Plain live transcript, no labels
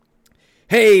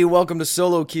Hey, welcome to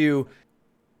Solo Queue,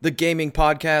 the gaming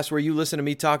podcast where you listen to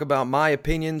me talk about my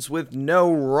opinions with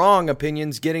no wrong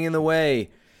opinions getting in the way.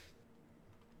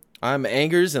 I'm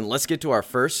Angers, and let's get to our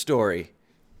first story.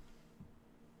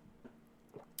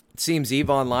 It seems EVE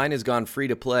Online has gone free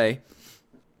to play,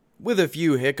 with a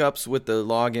few hiccups with the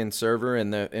login server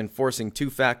and the enforcing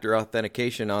two-factor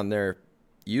authentication on their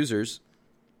users.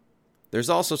 There's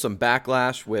also some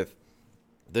backlash with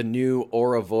the new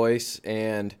Aura voice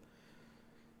and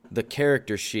the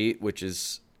character sheet, which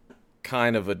is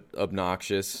kind of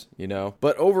obnoxious, you know.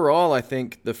 But overall, I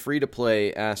think the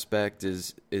free-to-play aspect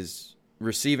is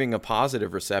receiving a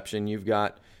positive reception. You've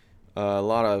got a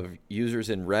lot of users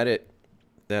in Reddit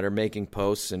that are making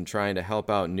posts and trying to help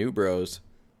out new bros.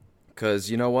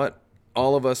 Because you know what?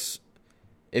 All of us,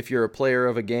 if you're a player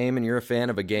of a game and you're a fan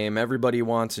of a game, everybody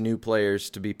wants new players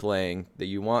to be playing. That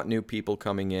you want new people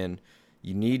coming in.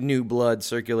 You need new blood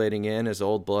circulating in as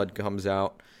old blood comes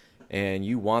out. And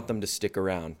you want them to stick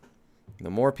around. The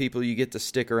more people you get to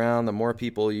stick around, the more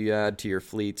people you add to your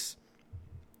fleets,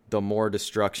 the more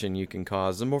destruction you can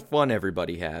cause, the more fun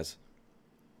everybody has.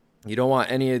 You don't want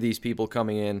any of these people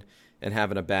coming in and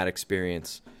having a bad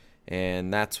experience.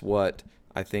 And that's what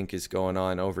I think is going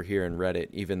on over here in Reddit,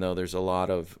 even though there's a lot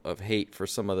of hate for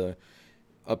some of the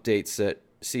updates that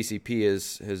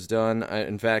CCP has done.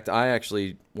 In fact, I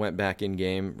actually went back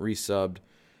in-game, resubbed,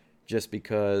 just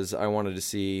because I wanted to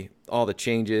see all the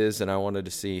changes and I wanted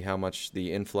to see how much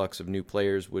the influx of new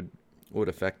players would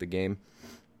affect the game.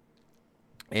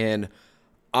 And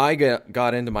I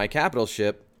got into my capital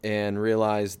ship and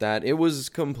realized that it was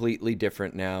completely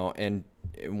different now, and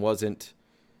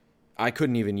I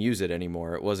couldn't even use it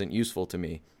anymore. It wasn't useful to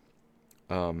me.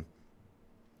 I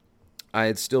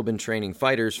had still been training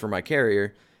fighters for my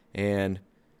carrier, and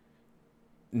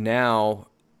now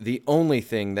the only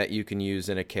thing that you can use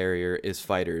in a carrier is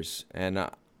fighters. And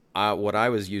what I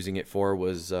was using it for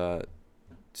was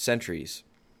sentries.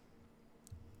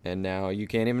 And now you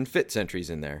can't even fit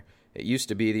sentries in there. It used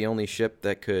to be the only ship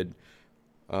that could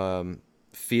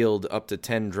field up to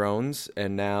 10 drones,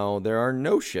 and now there are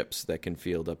no ships that can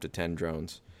field up to 10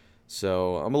 drones.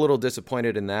 So I'm a little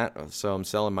disappointed in that, so I'm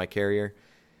selling my carrier,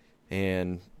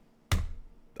 and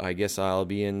I guess I'll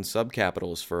be in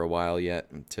subcapitals for a while yet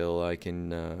until I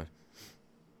can,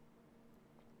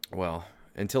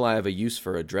 until I have a use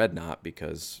for a dreadnought,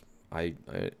 because I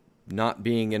not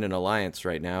being in an alliance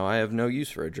right now, I have no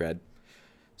use for a dread.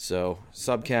 So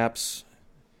subcaps,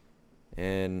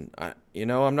 and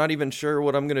I'm not even sure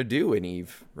what I'm gonna do in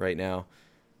EVE right now.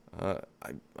 I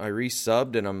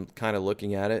resubbed and I'm kind of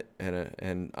looking at it,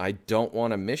 and I don't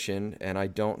want a mission, and I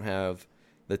don't have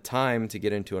the time to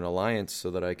get into an alliance so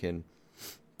that I can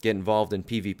get involved in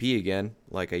PvP again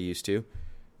like I used to.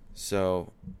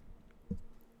 So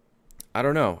I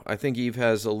don't know. I think EVE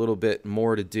has a little bit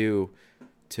more to do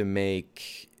to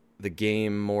make the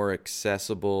game more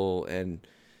accessible, and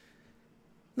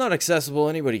not accessible,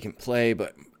 anybody can play,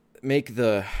 but make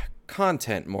the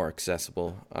content more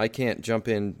accessible. I can't jump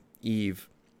in EVE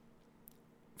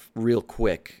real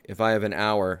quick. If I have an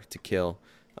hour to kill,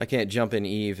 I can't jump in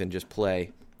EVE and just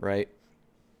play, right?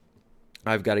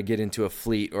 I've got to get into a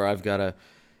fleet, or I've got to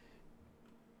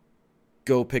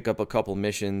go pick up a couple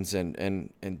missions, and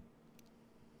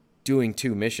doing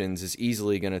 2 missions is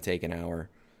easily going to take an hour.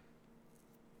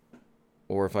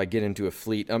 Or if I get into a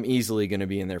fleet, I'm easily going to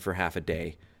be in there for half a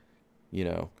day,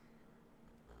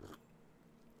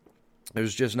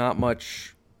 There's just not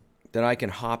much that I can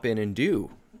hop in and do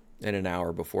in an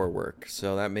hour before work.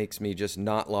 So that makes me just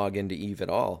not log into EVE at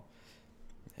all.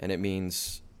 And it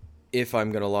means if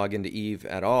I'm going to log into EVE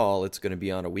at all, it's going to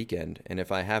be on a weekend. And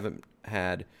if I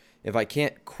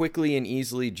can't quickly and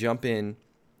easily jump in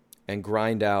and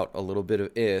grind out a little bit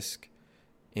of ISK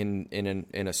in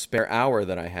a spare hour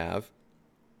that I have,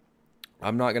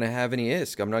 I'm not going to have any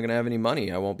ISK. I'm not going to have any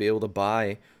money. I won't be able to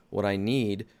buy what I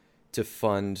need to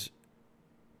fund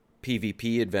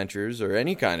PvP adventures or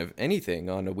anything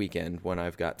on a weekend when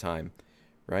I've got time,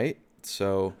 right?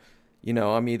 So,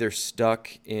 I'm either stuck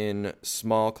in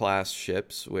small class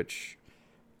ships, which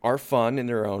are fun in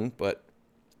their own, but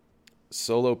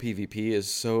solo PvP is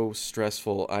so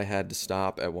stressful, I had to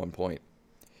stop at one point.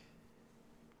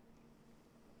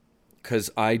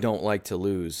 Because I don't like to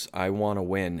lose. I want to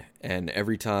win. And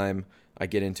every time I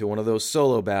get into one of those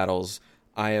solo battles,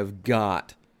 I have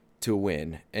got to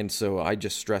win. And so I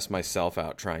just stress myself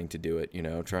out trying to do it,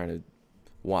 trying to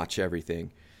watch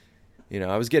everything.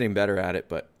 I was getting better at it,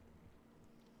 but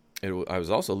I was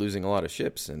also losing a lot of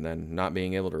ships and then not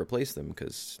being able to replace them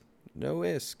because no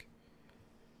ISK.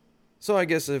 So I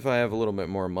guess if I have a little bit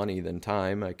more money than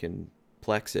time, I can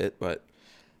plex it, but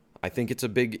I think it's a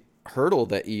big hurdle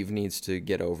that Eve needs to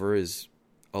get over, is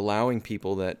allowing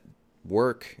people that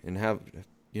work and have,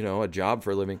 a job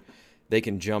for a living, they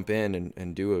can jump in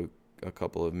and do a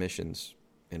couple of missions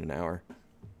in an hour.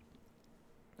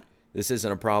 This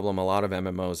isn't a problem a lot of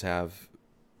MMOs have.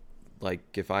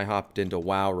 Like, if I hopped into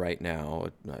WoW right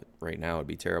now it'd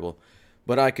be terrible,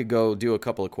 but I could go do a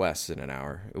couple of quests in an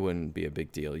hour. It wouldn't be a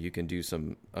big deal. You can do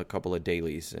a couple of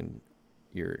dailies and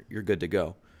you're good to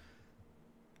go.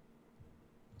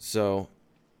 So,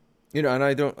 and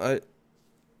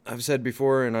I've said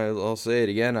before, and I'll say it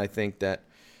again, I think that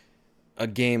a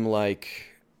game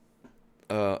like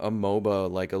a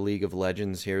MOBA, like a League of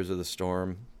Legends, Heroes of the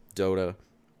Storm, Dota,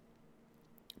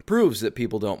 proves that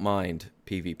people don't mind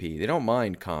PvP. They don't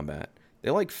mind combat. They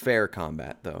like fair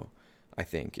combat, though, I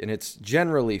think. And it's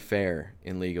generally fair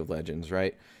in League of Legends,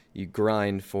 right? You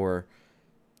grind for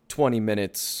 20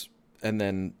 minutes and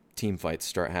then team fights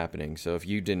start happening. So if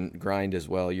you didn't grind as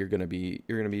well, you're going to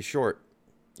be short,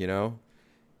 You're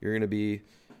going to be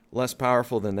less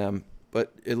powerful than them,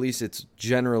 but at least it's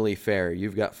generally fair.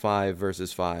 You've got 5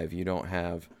 versus 5. You don't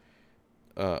have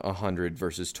 100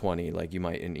 versus 20 like you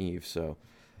might in Eve. So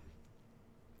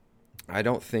I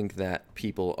don't think that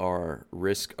people are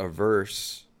risk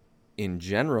averse in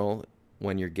general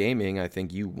when you're gaming. I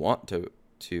think you want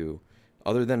to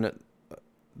other than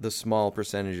the small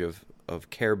percentage of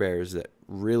Care Bears that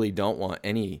really don't want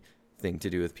anything to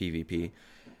do with PvP.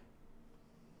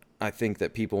 I think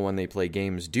that people, when they play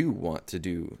games, do want to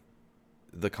do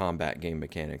the combat game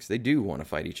mechanics. They do want to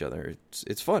fight each other.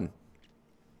 It's fun.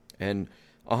 And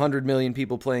 100 million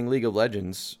people playing League of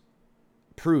Legends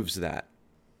proves that.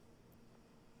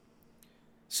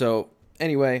 So,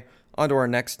 anyway, on to our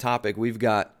next topic. We've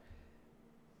got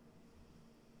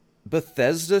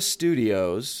Bethesda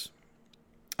Studios.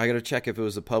 I got to check if it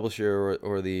was the publisher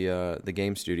or the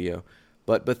game studio.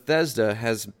 But Bethesda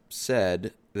has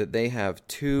said that they have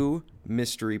 2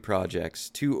 mystery projects,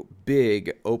 2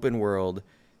 big open world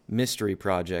mystery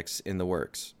projects in the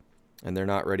works. And they're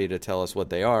not ready to tell us what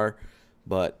they are,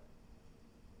 but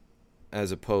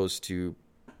as opposed to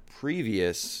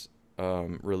previous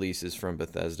releases from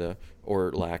Bethesda,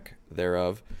 or lack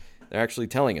thereof, they're actually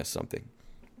telling us something.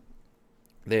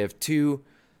 They have 2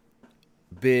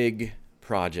 big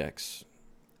projects,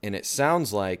 and it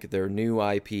sounds like they're new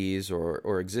IPs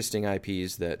or existing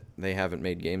IPs that they haven't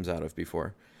made games out of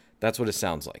before. That's what it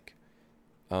sounds like.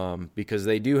 Because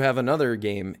they do have another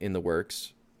game in the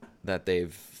works that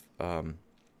they've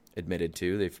admitted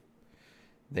to.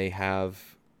 They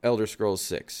have Elder Scrolls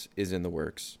 6 is in the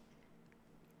works.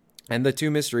 And the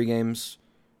 2 mystery games,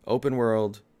 open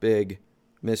world, big,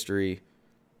 mystery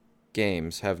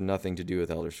games, have nothing to do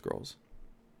with Elder Scrolls.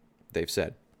 They've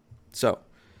said. So,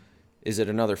 is it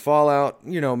another Fallout?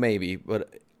 Maybe.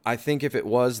 But I think if it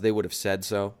was, they would have said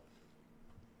so.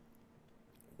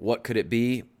 What could it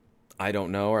be? I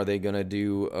don't know. Are they going to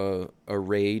do a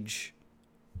Rage?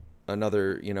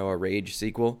 Another, a Rage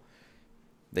sequel?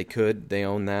 They could. They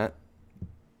own that.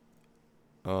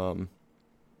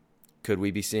 Could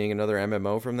we be seeing another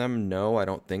MMO from them? No, I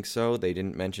don't think so. They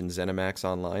didn't mention ZeniMax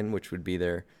Online, which would be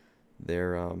their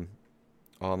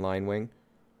online wing.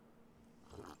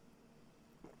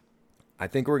 I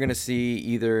think we're going to see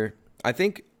either... I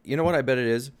think, what I bet it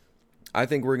is? I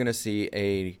think we're going to see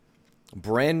a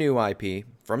brand new IP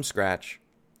from scratch,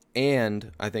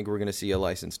 and I think we're going to see a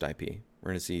licensed IP.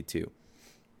 We're going to see 2.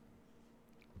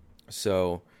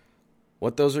 So,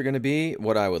 what those are going to be,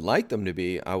 what I would like them to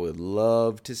be, I would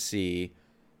love to see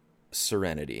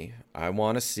Serenity. I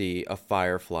want to see a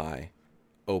Firefly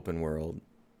open world,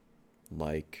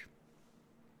 like...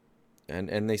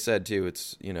 And they said too,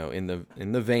 it's in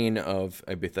the vein of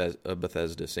a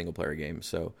Bethesda single player game.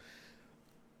 So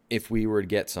if we were to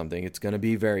get something, it's going to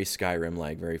be very Skyrim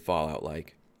like, very Fallout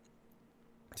like.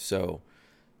 So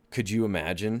could you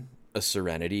imagine a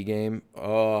Serenity game?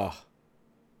 Oh,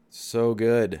 so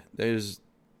good.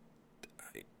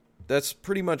 That's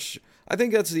pretty much. I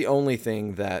think that's the only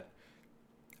thing that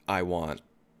I want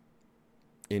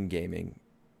in gaming.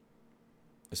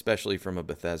 Especially from a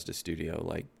Bethesda studio,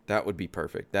 like that would be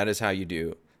perfect. That's how you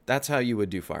would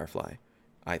do Firefly,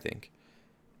 I think.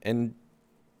 And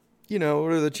what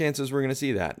are the chances we're going to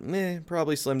see that?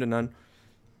 Probably slim to none.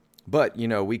 But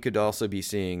we could also be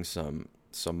seeing some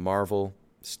Marvel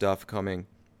stuff coming.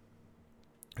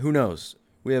 Who knows?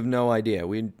 We have no idea.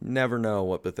 We never know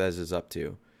what Bethesda's up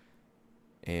to.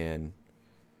 And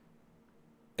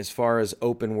as far as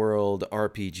open world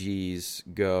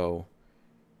RPGs go,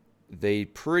 they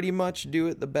pretty much do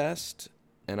it the best,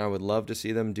 and I would love to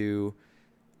see them do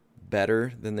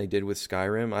better than they did with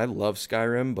Skyrim. I love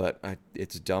Skyrim, but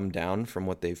it's dumbed down from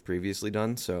what they've previously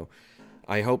done. So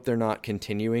I hope they're not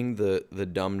continuing the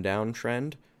dumbed down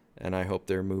trend, and I hope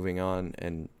they're moving on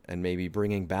and maybe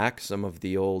bringing back some of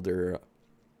the older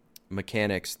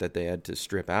mechanics that they had to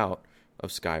strip out of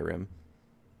Skyrim.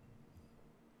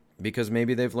 Because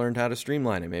maybe they've learned how to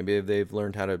streamline it. Maybe they've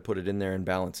learned how to put it in there and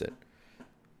balance it.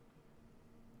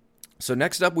 So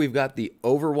next up, we've got the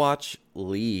Overwatch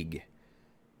League.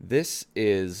 This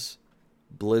is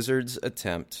Blizzard's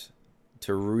attempt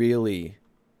to really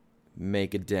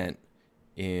make a dent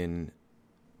in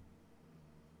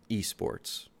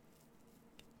esports.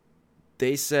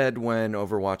 They said when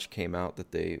Overwatch came out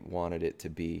that they wanted it to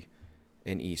be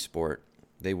an esport.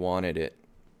 They wanted it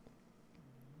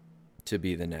to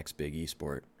be the next big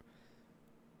esport.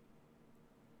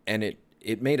 And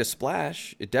it made a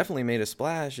splash. It definitely made a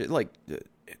splash. The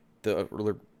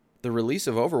release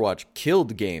of Overwatch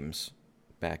killed games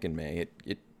back in May.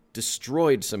 It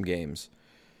destroyed some games.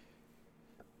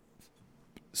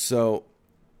 So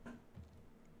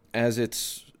as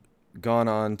it's gone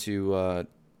on to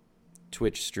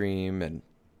Twitch stream and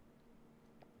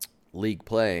League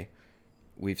play,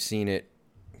 we've seen it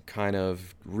kind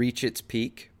of reach its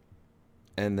peak,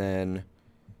 and then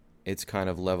it's kind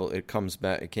of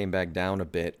it came back down a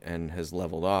bit and has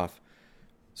leveled off.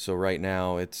 So right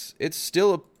now it's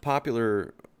still a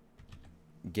popular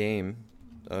game,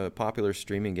 a popular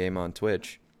streaming game on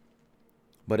Twitch,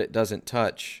 but it doesn't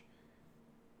touch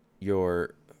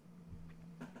League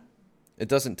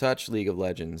of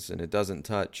Legends, and it doesn't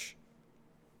touch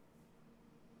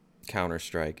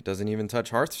Counter-Strike. It doesn't even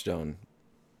touch Hearthstone.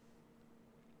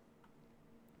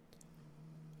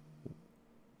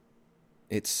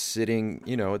 It's sitting,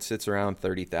 it sits around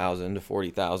 30,000 to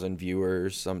 40,000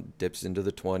 viewers. Some dips into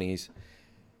the 20s.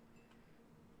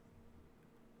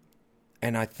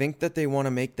 And I think that they want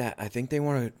to make that. I think they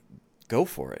want to go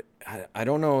for it. I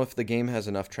don't know if the game has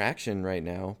enough traction right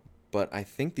now, but I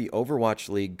think the Overwatch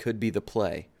League could be the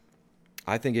play.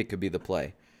 I think it could be the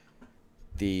play.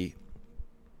 The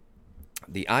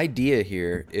idea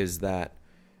here is that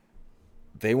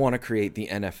they want to create the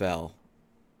NFL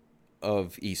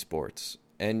of esports.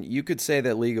 And you could say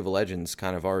that League of Legends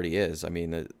kind of already is. I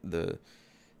mean,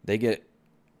 they get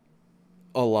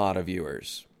a lot of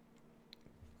viewers.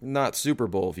 Not Super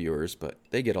Bowl viewers, but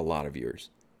they get a lot of viewers.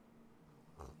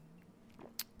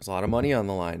 There's a lot of money on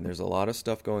the line. There's a lot of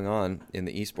stuff going on in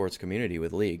the esports community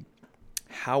with League.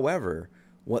 However,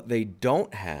 what they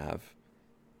don't have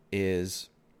is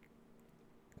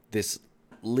this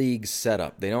league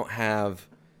setup. They don't have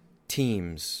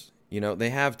teams.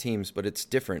 They have teams, but it's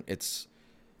different. It's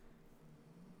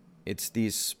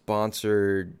these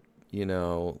sponsored, I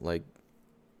don't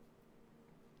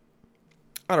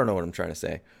know what I'm trying to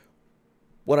say.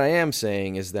 What I am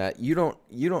saying is that you don't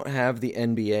have the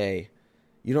NBA.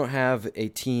 You don't have a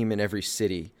team in every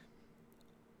city.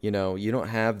 You don't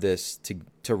have this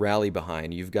to rally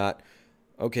behind. We've got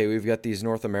these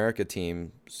North America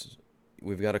teams.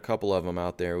 We've got a couple of them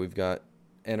out there. We've got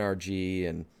NRG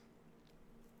and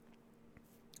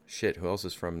shit, who else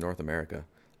is from North America?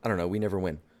 I don't know. We never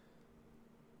win.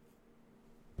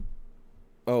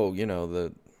 Oh,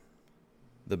 the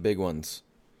big ones.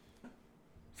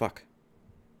 Fuck.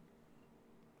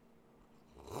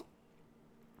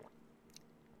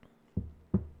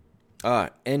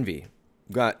 Envy.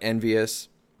 Got Envious.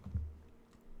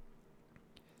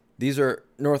 These are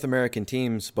North American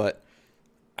teams, but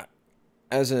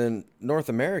as a North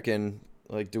American,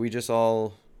 do we just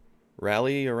all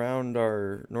rally around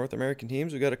our North American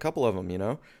teams? We got a couple of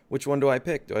them, Which one do I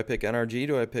pick? Do I pick NRG?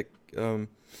 Do I pick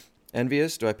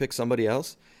Envious? Do I pick somebody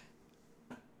else?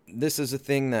 This is a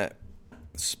thing that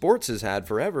sports has had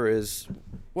forever is,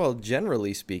 well,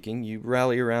 generally speaking, you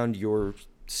rally around your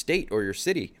state or your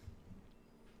city.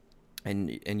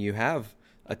 And you have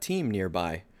a team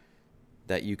nearby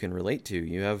that you can relate to.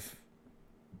 You have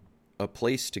a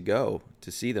place to go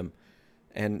to see them.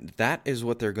 And that is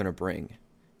what they're going to bring.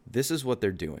 This is what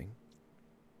they're doing.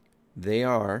 They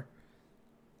are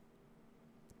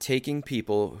taking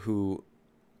people who,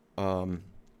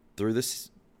 through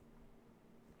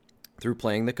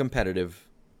playing the competitive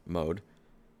mode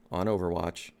on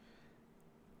Overwatch,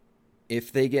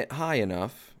 if they get high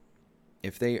enough,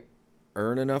 if they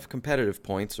earn enough competitive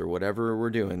points or whatever we're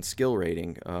doing, skill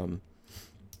rating,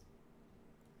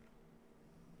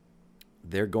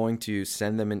 they're going to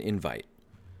send them an invite.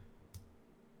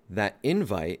 That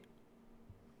invite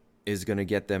is going to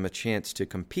get them a chance to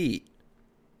compete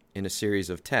in a series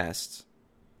of tests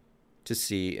to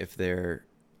see if they're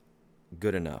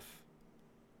good enough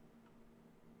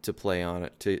to play on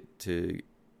it, to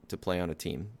to play on a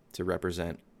team to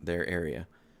represent their area.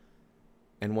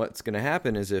 And what's going to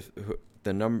happen is if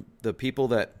the people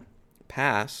that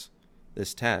pass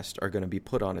this test are going to be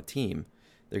put on a team,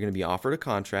 they're going to be offered a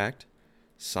contract,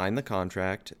 sign the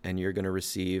contract, and you're going to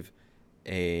receive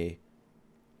a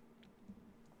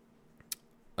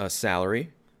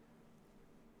salary,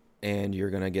 and you're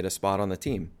going to get a spot on the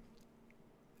team.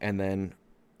 And then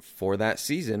for that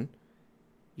season,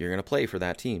 you're going to play for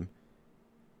that team.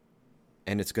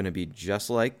 And it's going to be just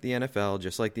like the NFL,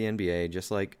 just like the NBA,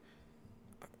 just like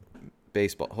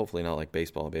baseball. Hopefully not like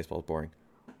baseball. Baseball is boring.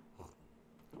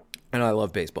 And I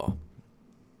love baseball.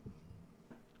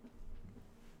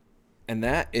 And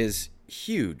that is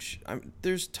huge.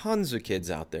 There's tons of kids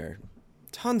out there,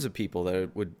 tons of people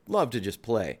that would love to just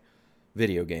play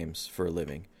video games for a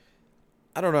living.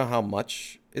 I don't know how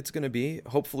much it's going to be.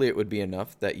 Hopefully it would be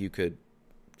enough that you could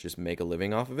just make a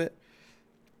living off of it,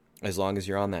 as long as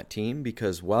you're on that team,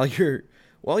 because while you're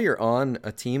on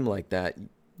a team like that,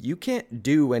 you can't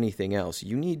do anything else.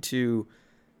 You need to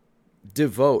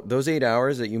devote those 8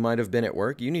 hours that you might have been at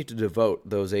work. You need to devote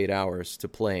those 8 hours to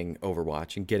playing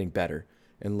Overwatch and getting better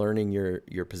and learning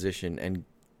your position and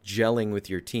gelling with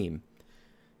your team.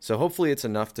 So hopefully it's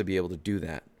enough to be able to do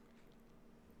that.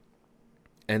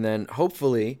 And then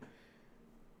hopefully,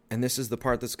 and this is the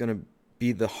part that's going to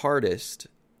be the hardest,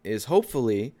 is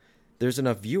hopefully there's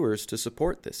enough viewers to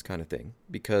support this kind of thing,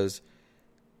 because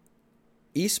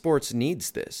esports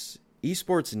needs this.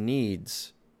 Esports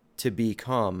needs to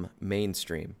become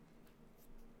mainstream.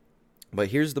 But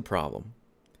here's the problem.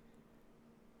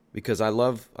 Because I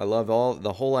love all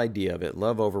the whole idea of it.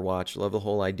 Love Overwatch, love the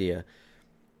whole idea.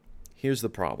 Here's the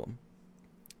problem.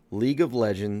 League of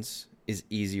Legends is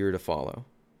easier to follow.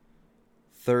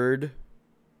 Third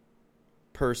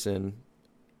person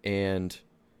and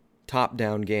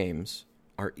top-down games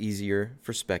are easier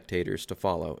for spectators to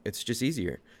follow. It's just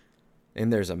easier.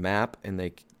 And there's a map, and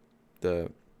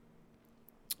the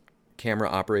camera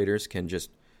operators can just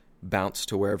bounce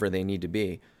to wherever they need to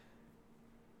be.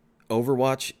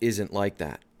 Overwatch isn't like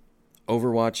that.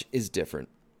 Overwatch is different.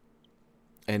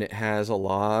 And it has a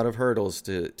lot of hurdles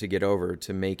to get over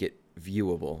to make it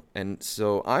viewable. And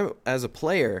so as a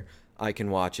player, I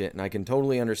can watch it, and I can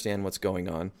totally understand what's going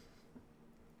on.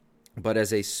 But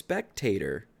as a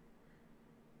spectator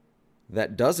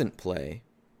that doesn't play,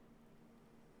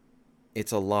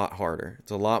 it's a lot harder.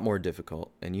 It's a lot more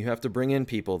difficult. And you have to bring in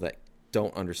people that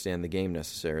don't understand the game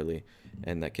necessarily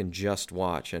and that can just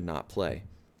watch and not play.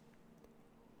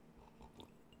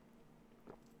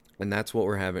 And that's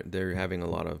what they're having a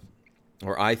lot of,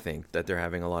 or I think that they're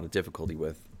having a lot of difficulty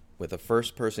with a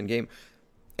first-person game.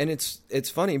 And it's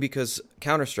funny because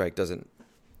Counter-Strike doesn't,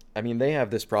 I mean, they have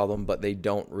this problem, but they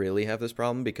don't really have this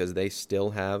problem because they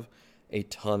still have a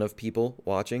ton of people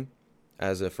watching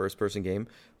as a first-person game,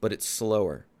 but it's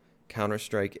slower.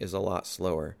 Counter-Strike is a lot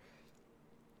slower.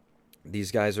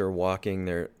 These guys are walking,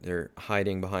 they're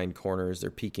hiding behind corners,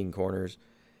 they're peeking corners.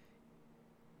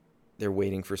 They're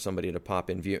waiting for somebody to pop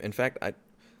in view. In fact,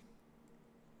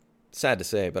 sad to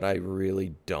say, but I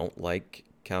really don't like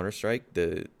Counter-Strike.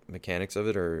 The mechanics of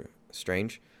it are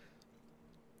strange.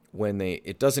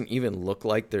 It doesn't even look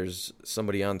like there's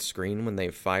somebody on screen when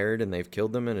they've fired and they've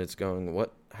killed them, and it's going,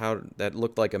 how, that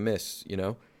looked like a miss, you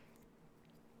know?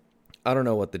 I don't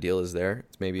know what the deal is there.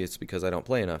 Maybe it's because I don't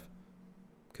play enough.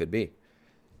 Could be.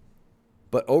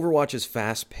 But Overwatch is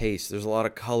fast-paced. There's a lot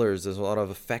of colors. There's a lot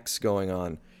of effects going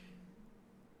on.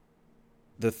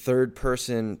 The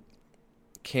third-person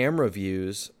camera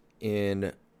views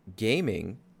in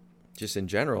gaming, just in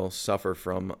general, suffer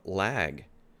from lag.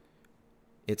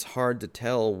 It's hard to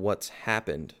tell what's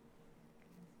happened.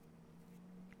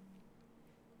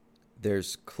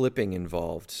 There's clipping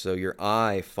involved, so your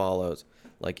eye follows.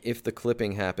 Like, if the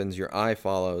clipping happens, your eye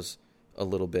follows a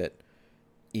little bit,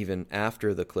 even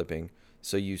after the clipping.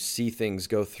 So you see things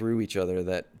go through each other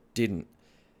that didn't.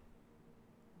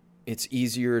 It's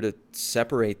easier to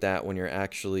separate that when you're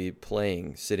actually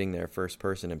playing, sitting there first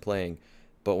person and playing.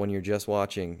 But when you're just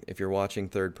watching, if you're watching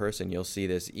third person, you'll see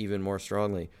this even more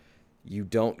strongly. You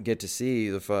don't get to see,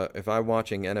 if I'm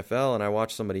watching NFL and I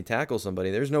watch somebody tackle somebody,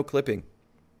 there's no clipping.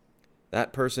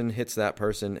 That person hits that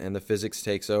person and the physics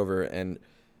takes over and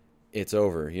it's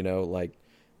over, you know, like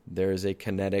there's a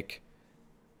kinetic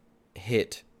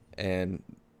hit and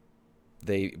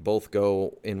they both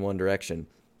go in one direction.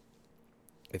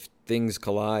 If things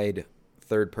collide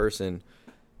third person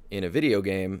in a video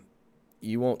game,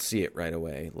 you won't see it right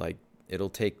away. Like, it'll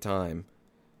take time.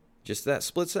 Just that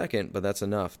split second, but that's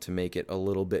enough to make it a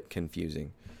little bit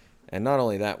confusing. And not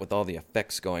only that, with all the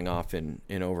effects going off in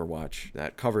Overwatch,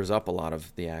 that covers up a lot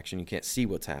of the action. You can't see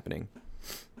what's happening.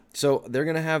 So they're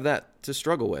going to have that to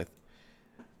struggle with.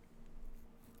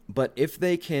 But if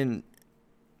they can,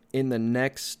 in the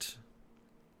next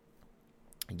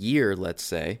year, let's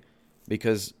say,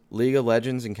 because League of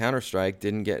Legends and Counter-Strike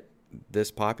didn't get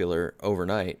this popular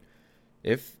overnight,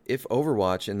 if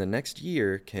Overwatch in the next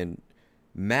year can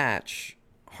match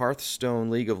Hearthstone,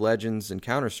 League of Legends, and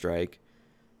Counter-Strike,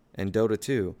 and Dota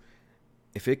 2,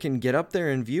 if it can get up there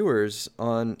in viewers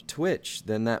on Twitch,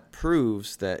 then that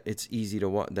proves that it's easy to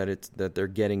watch, that they're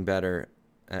getting better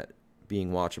at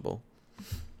being watchable.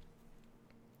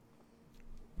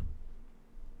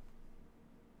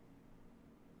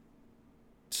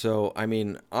 So, I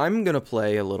mean, I'm going to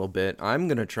play a little bit. I'm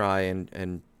going to try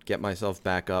and get myself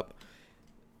back up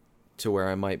to where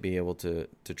I might be able to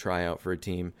try out for a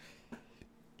team.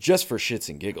 Just for shits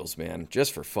and giggles, man.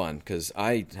 Just for fun. Because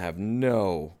I have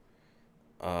no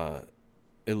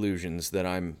illusions that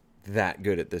I'm that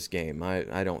good at this game.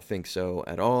 I don't think so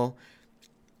at all.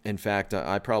 In fact,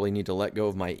 I probably need to let go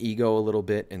of my ego a little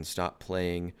bit and stop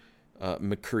playing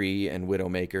McCree and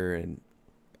Widowmaker. And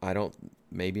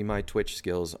maybe my Twitch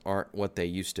skills aren't what they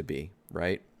used to be,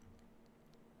 right?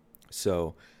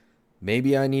 So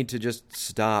maybe I need to just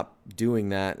stop doing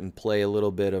that and play a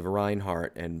little bit of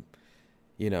Reinhardt and,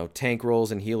 tank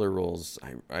roles and healer roles.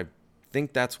 I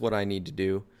think that's what I need to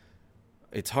do.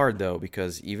 It's hard though,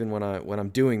 because even when I'm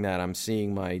doing that, I'm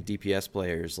seeing my DPS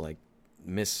players like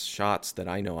miss shots that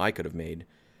I know I could have made,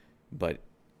 but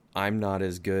I'm not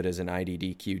as good as an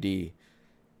IDD QD.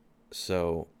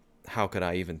 So how could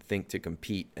I even think to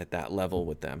compete at that level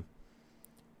with them?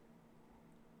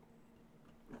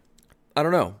 I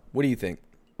don't know. What do you think?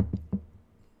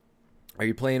 Are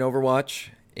you playing Overwatch,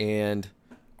 and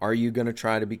are you going to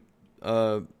try to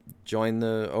join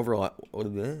the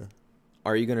Overwatch?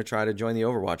 Are you going to try to join the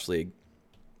Overwatch League?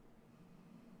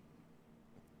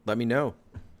 Let me know.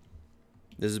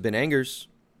 This has been Angers,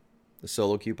 the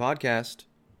Solo Queue Podcast.